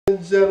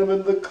and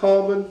gentlemen, the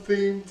common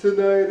theme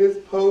tonight is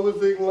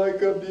posing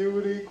like a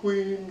beauty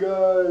queen,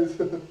 guys.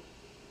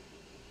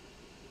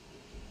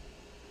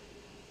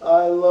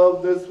 I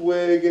love this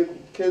wig.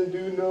 It can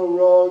do no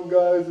wrong,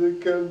 guys. It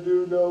can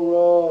do no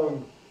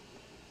wrong.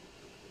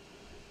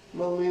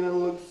 Melina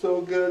looks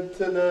so good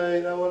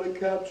tonight. I want to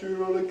capture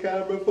her on a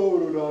camera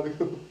photo,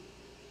 darling.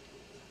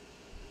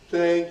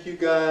 Thank you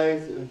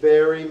guys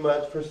very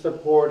much for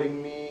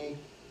supporting me.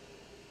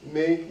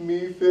 Make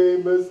me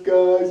famous,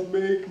 guys.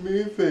 Make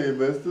me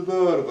famous.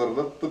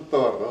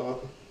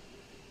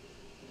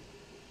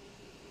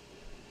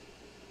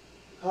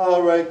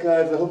 Alright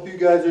guys, I hope you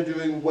guys are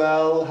doing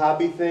well.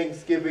 Happy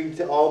Thanksgiving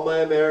to all my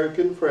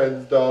American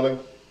friends, darling.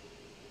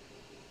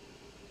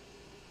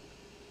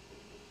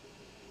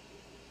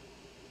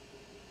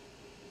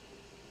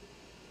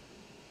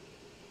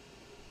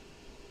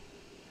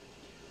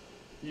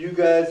 You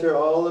guys are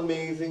all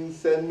amazing.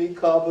 Send me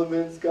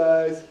compliments,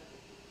 guys.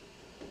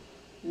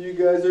 You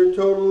guys are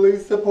totally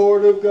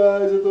supportive,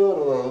 guys.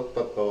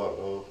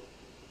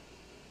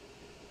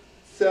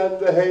 Send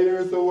the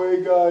haters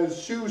away, guys.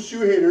 Shoo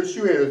haters,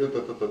 shoo haters.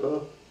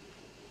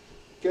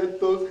 Get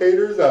those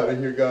haters out of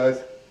here,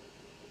 guys.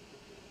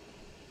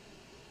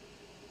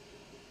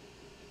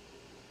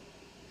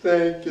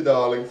 Thank you,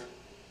 darlings.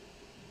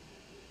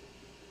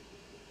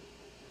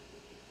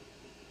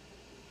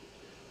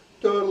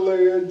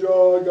 Totally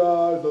enjoy,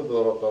 guys.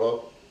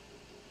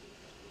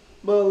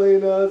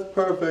 Melina's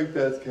perfect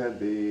as can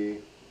be.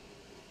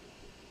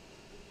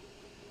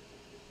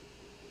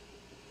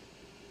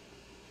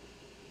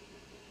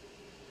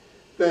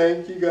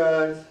 Thank you,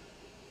 guys.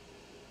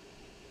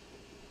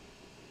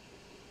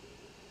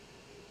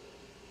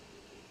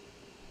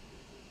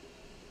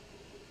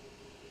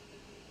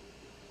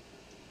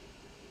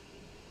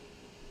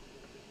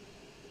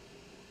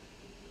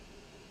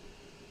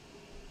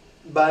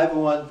 Bye,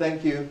 everyone.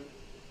 Thank you.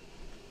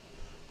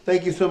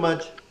 Thank you so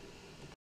much.